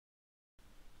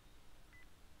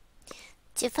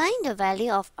To find the value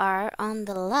of R on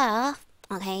the left,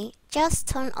 okay, just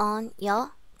turn on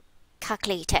your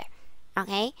calculator.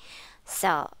 Okay,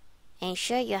 so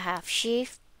ensure you have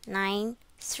Shift 9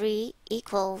 3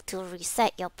 equal to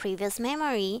reset your previous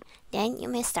memory, then you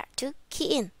may start to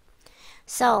key in.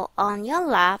 So on your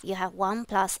left you have 1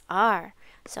 plus R,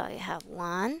 so you have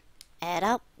 1 add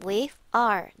up with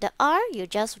R. The R you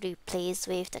just replace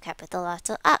with the capital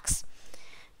letter X.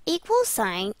 Equal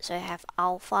sign, so you have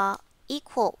alpha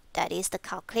equal, that is the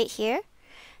calculate here.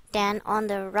 Then on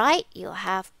the right you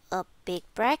have a big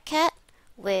bracket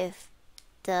with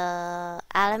the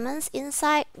elements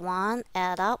inside. 1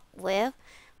 add up with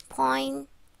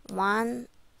 0.10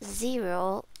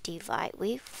 divide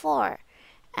with 4,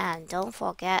 and don't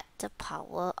forget the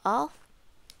power of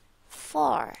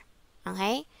 4.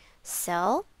 Okay,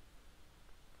 so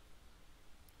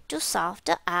to solve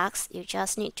the X, you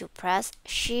just need to press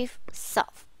Shift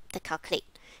solve the calculate.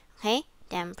 Okay,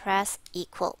 then press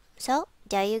equal. So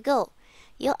there you go.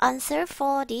 Your answer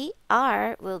for the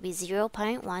R will be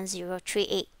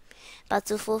 0.1038. But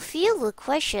to fulfill the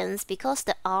questions, because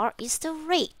the R is the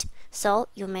rate, so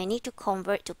you may need to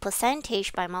convert to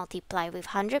percentage by multiply with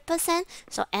 100%.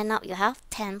 So end up you have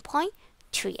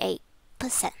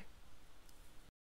 10.38%.